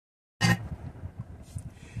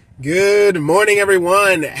Good morning,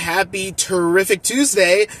 everyone. Happy terrific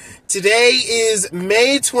Tuesday. Today is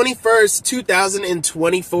May 21st,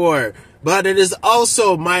 2024, but it is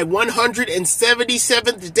also my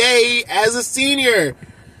 177th day as a senior.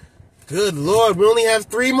 Good Lord, we only have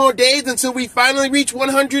 3 more days until we finally reach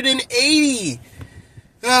 180.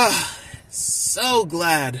 So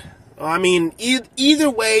glad. I mean,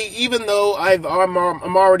 either way, even though I'm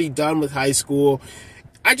already done with high school,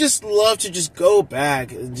 I just love to just go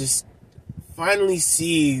back and just finally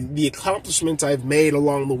see the accomplishments I've made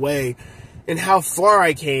along the way and how far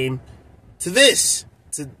I came to this,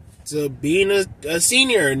 to being a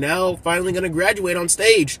senior, now finally going to graduate on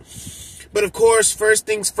stage. But of course, first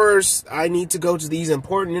things first, I need to go to these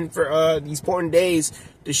important days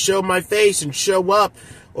to show my face and show up,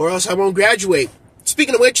 or else I won't graduate.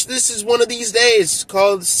 Speaking of which, this is one of these days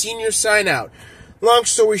called Senior Sign Out. Long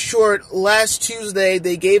story short, last Tuesday,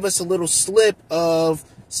 they gave us a little slip of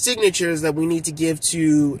signatures that we need to give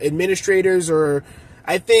to administrators, or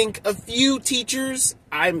I think a few teachers.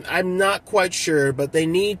 I'm not quite sure, but they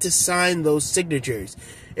need to sign those signatures.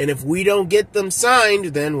 And if we don't get them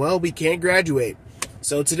signed, then, well, we can't graduate.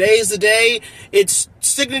 So today is the day. It's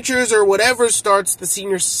signatures or whatever starts the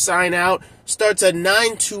senior sign out. Starts at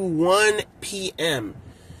 9 to 1 p.m.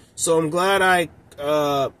 So I'm glad I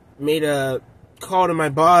made a call to my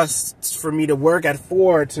boss for me to work at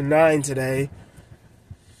 4 to 9 today.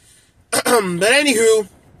 But anywho,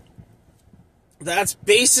 that's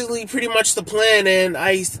basically pretty much the plan, and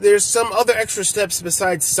there's some other extra steps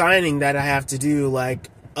besides signing that I have to do, like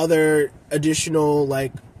other additional,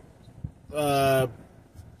 like, I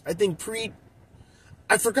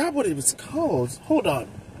forgot what it was called. Hold on.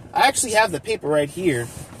 I actually have the paper right here.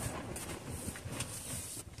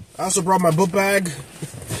 I also brought my book bag.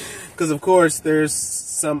 Because, of course, there's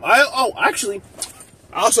some... I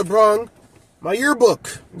also brought my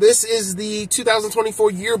yearbook. This is the 2024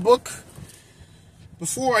 yearbook.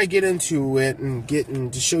 Before I get into it and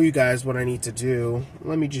to show you guys what I need to do,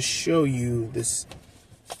 let me just show you this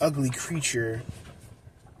ugly creature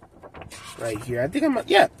right here. I think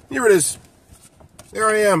yeah, here it is. There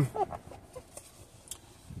I am.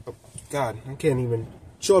 Oh, God, I can't even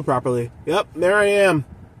show it properly. Yep, there I am.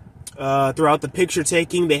 Throughout the picture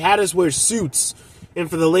taking, they had us wear suits, and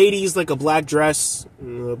for the ladies, like a black dress,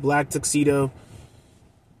 a black tuxedo.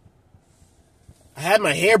 I had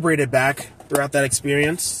my hair braided back throughout that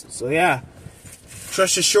experience, so yeah.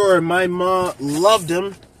 Trust assured, my mom loved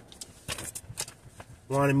him.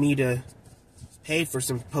 Wanted me to pay for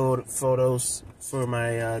some photos for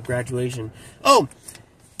my graduation. Oh,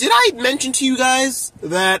 did I mention to you guys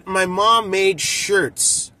that my mom made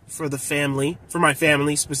shirts for my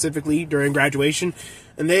family specifically during graduation,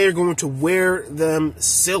 and they are going to wear them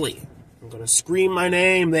silly. I'm going to scream my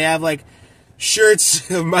name. They have like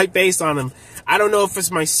shirts of my face on them. I don't know if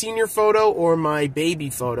it's my senior photo or my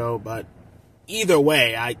baby photo, but either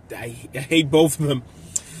way, I hate both of them.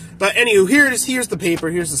 But anywho, here's the paper,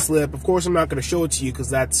 here's the slip. Of course, I'm not going to show it to you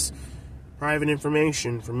because that's private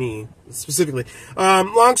information for me, specifically.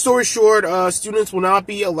 Long story short, students will not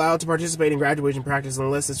be allowed to participate in graduation practice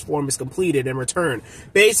unless this form is completed and returned.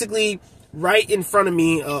 Basically, right in front of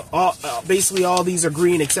me, basically all these are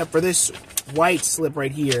green except for this white slip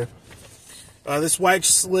right here. This white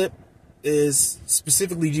slip is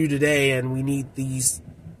specifically due today, and we need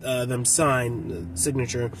them signed,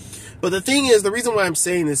 signature. But the thing is, the reason why I'm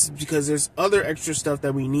saying this is because there's other extra stuff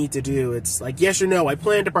that we need to do. It's like, yes or no, I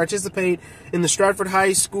plan to participate in the Stratford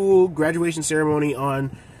High School graduation ceremony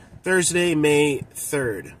on Thursday, May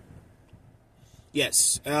 3rd.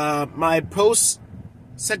 Yes, my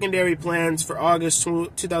post-secondary plans for August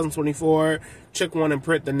 2024, check one and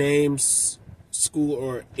print the names, school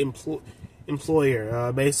or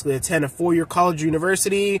employer. Basically, attend a 4-year college or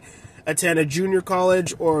university, attend a junior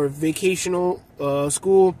college or vocational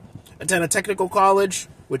school, attend a technical college,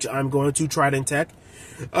 which I'm going to, Trident Tech,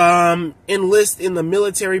 enlist in the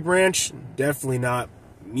military branch, definitely not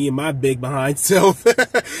me and my big behind self,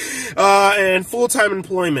 and full-time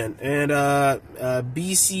employment, and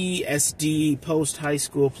BCSD post-high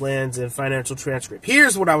school plans and financial transcript.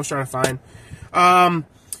 Here's what I was trying to find.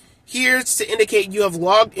 Here's to indicate you have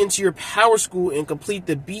logged into your PowerSchool and complete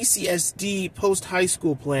the BCSD post-high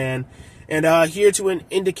school plan. And here to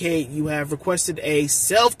indicate you have requested a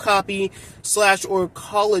self-copy / or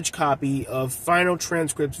college copy of final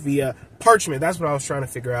transcripts via parchment. That's what I was trying to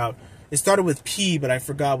figure out. It started with P, but I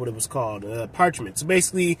forgot what it was called. Parchment. So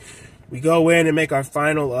basically, we go in and make our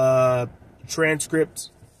final transcript.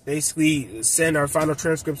 Basically, send our final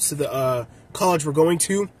transcripts to the college we're going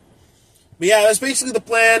to. But yeah, that's basically the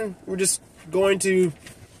plan. We're just going to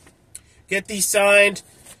get these signed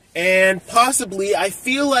And possibly, I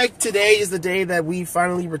feel like today is the day that we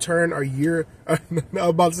finally return our I'm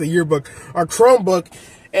about to say yearbook, our Chromebook.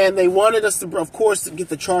 And they wanted us to, of course, to get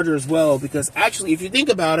the charger as well. Because actually, if you think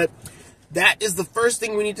about it, that is the first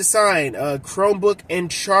thing we need to sign. Chromebook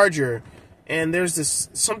and charger. And there's this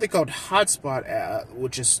something called Hotspot,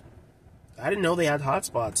 which is, I didn't know they had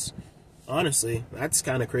hotspots. Honestly, that's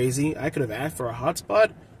kind of crazy. I could have asked for a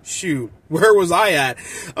hotspot. Shoot, where was I at?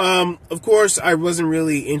 Of course, I wasn't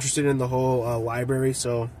really interested in the whole library,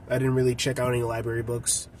 so I didn't really check out any library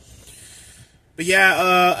books. But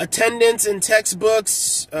yeah, attendance and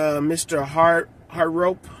textbooks, Mr.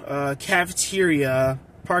 Hartrope, cafeteria,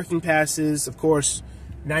 parking passes. Of course,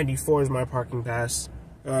 94 is my parking pass,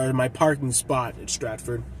 my parking spot at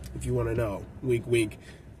Stratford, if you want to know. Wink, wink.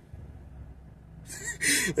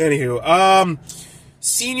 Anywho,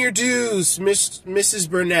 senior dues, Mrs.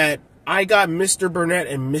 Burnett. I got Mr. Burnett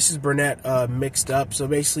and Mrs. Burnett mixed up. So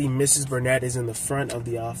basically, Mrs. Burnett is in the front of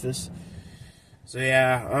the office. So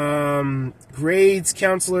yeah, grades,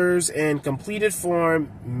 counselors, and completed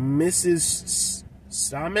form, Mrs.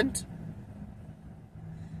 Sament.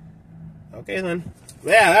 Okay then.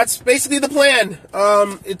 Yeah, that's basically the plan.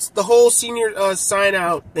 It's the whole senior sign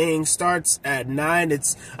out thing starts at 9.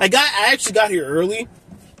 I actually got here early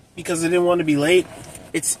because I didn't want to be late.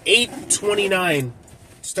 It's 8:29.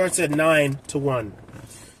 Starts at 9 to 1.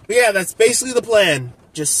 But yeah, that's basically the plan.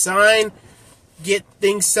 Just sign, get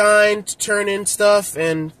things signed, turn in stuff,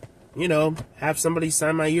 and you know, have somebody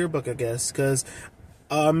sign my yearbook, I guess, because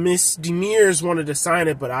Miss Demers wanted to sign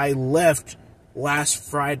it, but I left last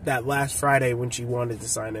Friday when she wanted to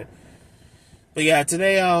sign it. But yeah,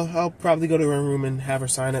 today I'll probably go to her room and have her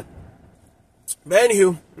sign it. But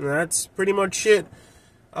anywho, that's pretty much it.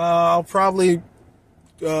 I'll probably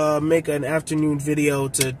make an afternoon video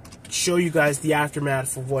to show you guys the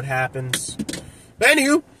aftermath of what happens. But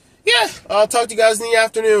anywho, yeah, I'll talk to you guys in the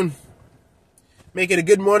afternoon. Make it a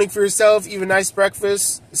good morning for yourself, eat a nice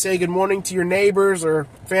breakfast, say good morning to your neighbors or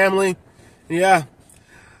family. Yeah.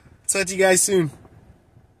 Talk to you guys soon.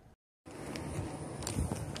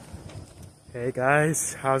 Hey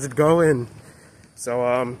guys, how's it going?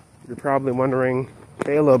 So you're probably wondering,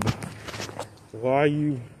 Caleb, why are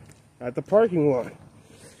you at the parking lot?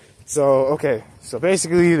 So okay, so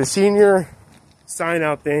basically the senior sign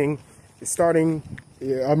out thing is starting.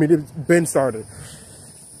 I mean, it's been started.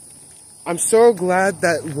 I'm so glad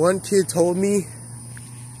that one kid told me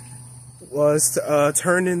was to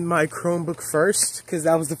turn in my Chromebook first, because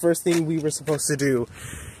that was the first thing we were supposed to do.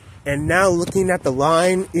 And now looking at the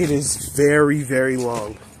line, it is very, very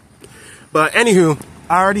long. But anywho,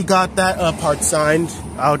 I already got that part signed.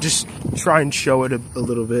 I'll just try and show it a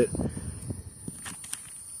little bit.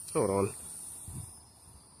 Hold on.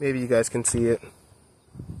 Maybe you guys can see it.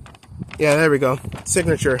 Yeah, there we go.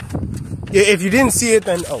 Signature. Yeah, if you didn't see it,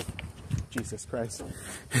 then oh, Jesus Christ,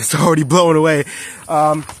 it's already blown away.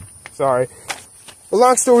 Sorry. But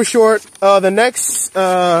long story short, the next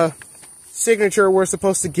signature we're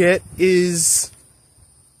supposed to get is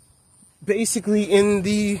basically in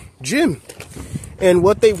the gym. And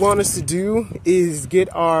what they want us to do is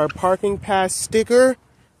get our parking pass sticker,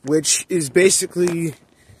 which is basically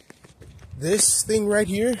this thing right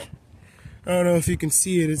here. I don't know if you can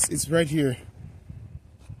see it. It's right here.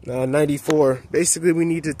 94. Basically, we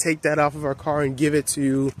need to take that off of our car and give it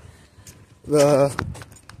to the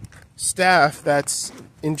staff that's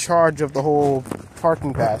in charge of the whole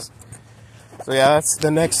parking pass. So yeah, that's the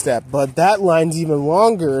next step. But that line's even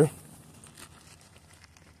longer.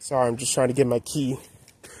 Sorry, I'm just trying to get my key.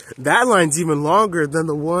 That line's even longer than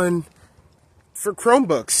the one for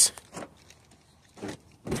Chromebooks.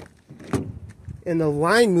 And the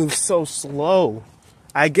line moves so slow.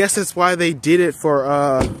 I guess that's why they did it for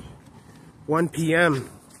 1 p.m.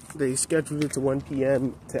 They scheduled it to 1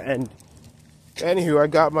 p.m. to end. Anywho, I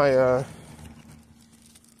got my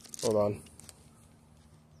hold on.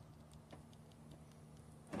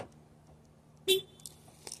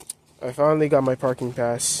 I finally got my parking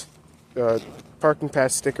pass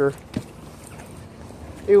sticker.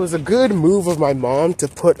 It was a good move of my mom to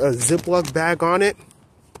put a Ziploc bag on it,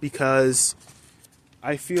 because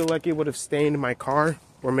I feel like it would have stained my car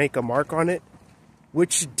or make a mark on it,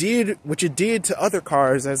 which it did to other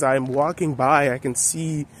cars. As I'm walking by, I can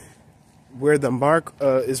see where the mark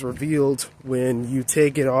is revealed when you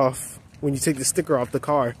take it off, when you take the sticker off the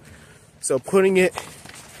car. So putting it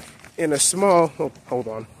in a small, oh, hold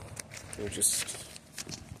on, let me just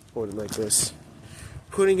hold it like this.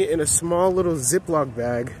 Putting it in a small little Ziploc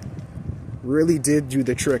bag really did do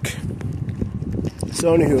the trick.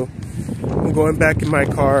 So anywho, I'm going back in my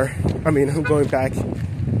car. I'm going back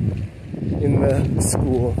in the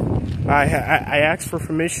school. I asked for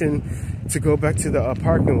permission to go back to the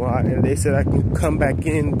parking lot, and they said I can come back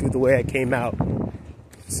in through the way I came out.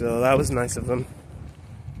 So that was nice of them.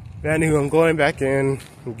 Anywho, I'm going back in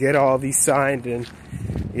and get all these signed, and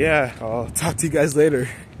yeah, I'll talk to you guys later.